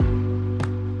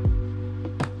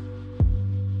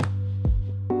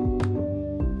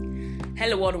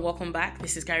Hello world and welcome back.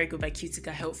 This is Gary Go by Cutica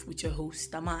Health with your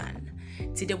host, Aman.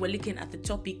 Today we're looking at the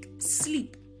topic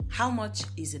sleep. How much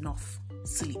is enough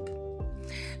sleep?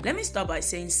 Let me start by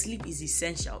saying sleep is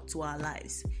essential to our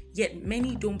lives, yet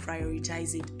many don't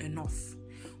prioritize it enough.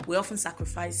 We often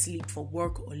sacrifice sleep for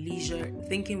work or leisure,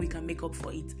 thinking we can make up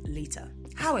for it later.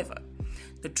 However,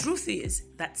 the truth is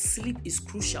that sleep is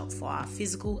crucial for our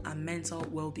physical and mental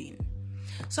well-being.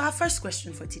 So our first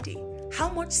question for today, how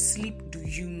much sleep do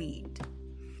you need?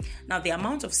 Now, the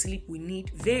amount of sleep we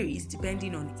need varies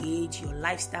depending on age, your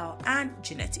lifestyle, and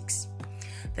genetics.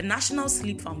 The National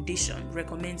Sleep Foundation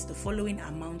recommends the following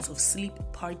amounts of sleep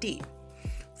per day.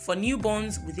 For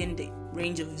newborns within the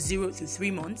range of 0 to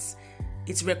 3 months,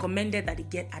 it's recommended that they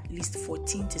get at least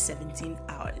 14 to 17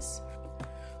 hours.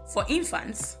 For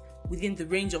infants within the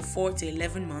range of 4 to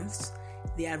 11 months,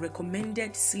 their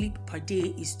recommended sleep per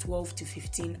day is 12 to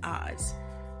 15 hours.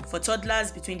 For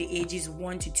toddlers between the ages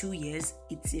 1 to 2 years,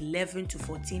 it's 11 to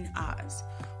 14 hours.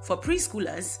 For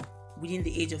preschoolers within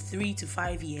the age of 3 to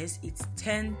 5 years, it's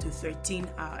 10 to 13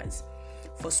 hours.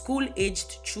 For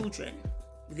school-aged children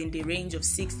within the range of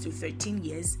 6 to 13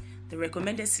 years, the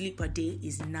recommended sleep per day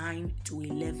is 9 to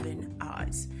 11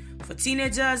 hours. For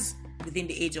teenagers within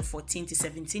the age of 14 to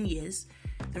 17 years,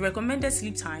 the recommended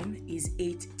sleep time is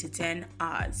 8 to 10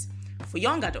 hours. For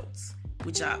young adults,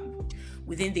 which are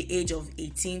within the age of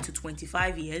 18 to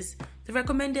 25 years, the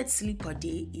recommended sleep per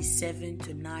day is 7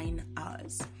 to 9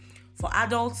 hours. For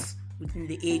adults within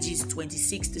the ages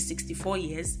 26 to 64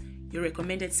 years, your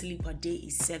recommended sleep per day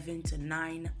is 7 to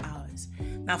 9 hours.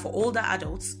 Now, for older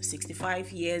adults,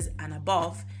 65 years and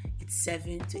above, it's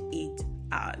 7 to 8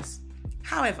 hours.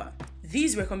 However,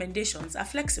 these recommendations are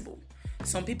flexible.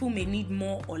 Some people may need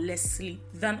more or less sleep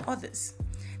than others.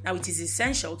 Now, it is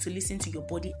essential to listen to your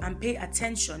body and pay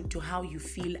attention to how you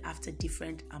feel after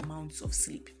different amounts of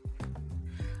sleep.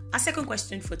 Our second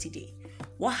question for today,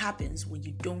 what happens when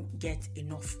you don't get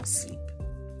enough sleep?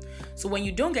 So when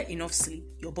you don't get enough sleep,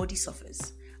 your body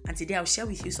suffers. And today I'll share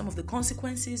with you some of the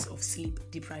consequences of sleep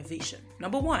deprivation.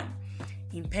 Number 1,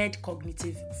 impaired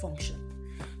cognitive function.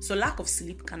 So lack of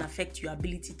sleep can affect your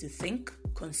ability to think,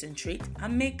 concentrate,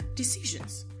 and make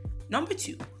decisions. Number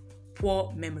 2,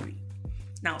 poor memory.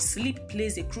 Now, sleep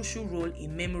plays a crucial role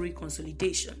in memory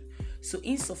consolidation. So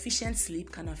insufficient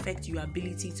sleep can affect your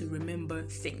ability to remember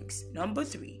things. Number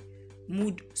 3,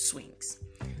 mood swings.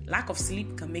 Lack of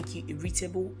sleep can make you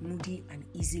irritable, moody, and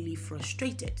easily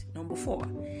frustrated. Number 4,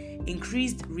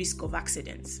 increased risk of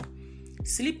accidents.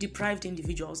 Sleep-deprived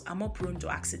individuals are more prone to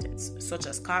accidents, such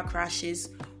as car crashes,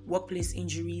 workplace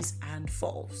injuries, and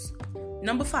falls.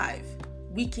 Number 5,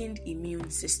 weakened immune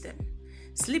system.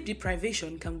 Sleep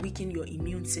deprivation can weaken your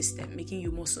immune system, making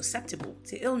you more susceptible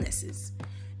to illnesses.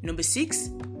 Number 6,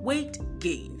 weight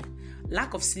gain.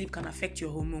 Lack of sleep can affect your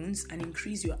hormones and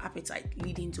increase your appetite,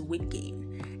 leading to weight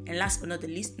gain. And last but not the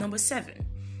least, number 7,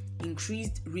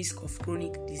 increased risk of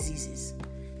chronic diseases.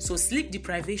 So sleep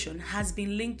deprivation has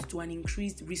been linked to an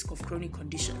increased risk of chronic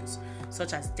conditions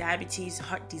such as diabetes,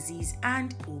 heart disease,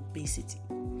 and obesity.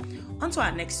 On to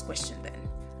our next question then.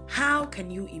 How can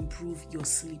you improve your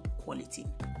sleep quality?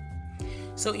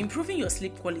 So improving your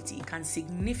sleep quality can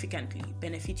significantly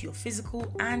benefit your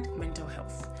physical and mental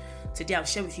health. Today I'll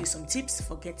share with you some tips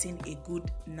for getting a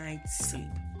good night's sleep.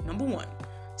 Number 1,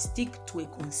 stick to a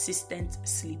consistent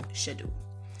sleep schedule.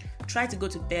 Try to go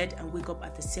to bed and wake up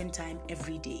at the same time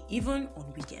every day, even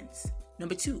on weekends.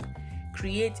 Number 2,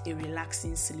 create a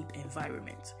relaxing sleep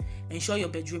environment. Ensure your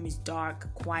bedroom is dark,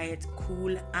 quiet,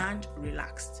 cool, and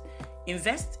relaxed.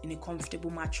 Invest in a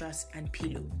comfortable mattress and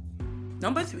pillow.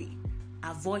 Number 3,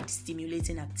 avoid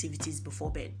stimulating activities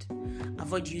before bed.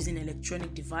 Avoid using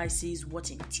electronic devices,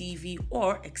 watching TV,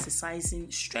 or exercising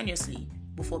strenuously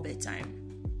before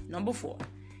bedtime. Number 4,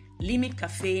 limit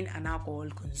caffeine and alcohol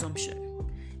consumption.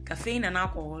 Caffeine and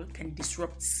alcohol can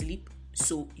disrupt sleep,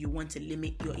 so you want to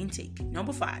limit your intake.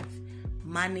 Number 5,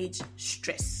 manage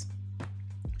stress.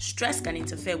 Stress can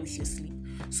interfere with your sleep,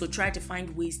 so try to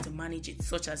find ways to manage it,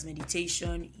 such as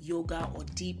meditation, yoga, or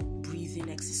deep breathing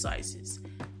exercises.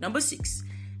 Number 6,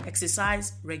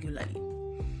 exercise regularly.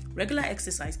 Regular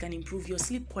exercise can improve your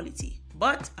sleep quality,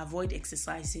 but avoid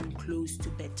exercising close to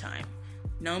bedtime.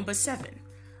 Number 7,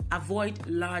 avoid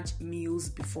large meals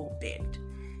before bed.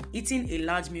 Eating a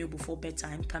large meal before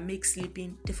bedtime can make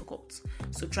sleeping difficult,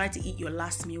 so try to eat your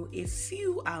last meal a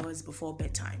few hours before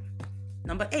bedtime.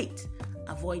 Number 8,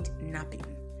 avoid napping.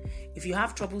 If you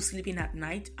have trouble sleeping at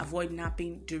night, avoid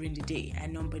napping during the day.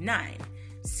 And number 9,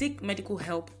 seek medical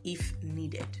help if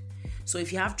needed. So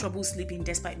if you have trouble sleeping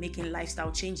despite making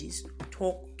lifestyle changes,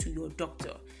 talk to your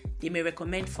doctor. They may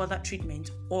recommend further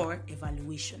treatment or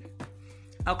evaluation.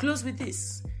 I'll close with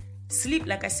this. Sleep,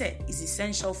 like I said, is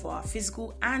essential for our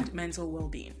physical and mental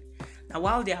well-being. Now,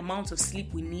 while the amount of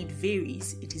sleep we need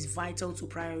varies, it is vital to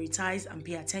prioritize and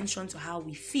pay attention to how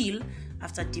we feel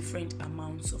after different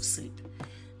amounts of sleep.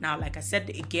 Now, like I said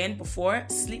again before,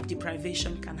 sleep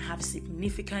deprivation can have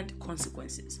significant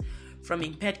consequences, from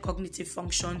impaired cognitive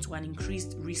function to an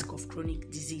increased risk of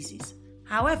chronic diseases.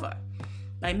 However,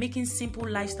 by making simple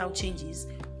lifestyle changes,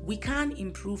 we can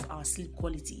improve our sleep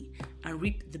quality and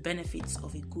reap the benefits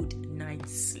of a good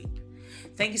night's sleep.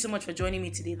 Thank you so much for joining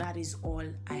me today. That is all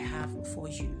I have for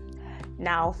you.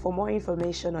 Now, for more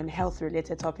information on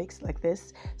health-related topics like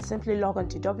this, simply log on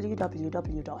to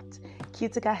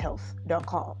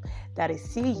www.cuticahealth.com. That is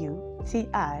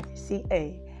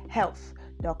CUTICA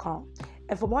health.com.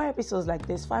 And for more episodes like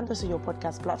this, find us on your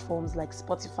podcast platforms like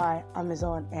Spotify,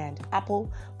 Amazon, and Apple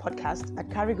Podcasts at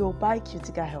Carigo by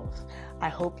Cutica Health. I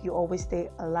hope you always stay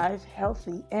alive,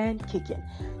 healthy, and kicking.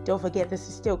 Don't forget, this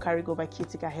is still Carigo by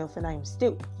Cutica Health, and I am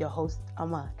still your host,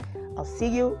 Aman. I'll see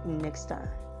you next time.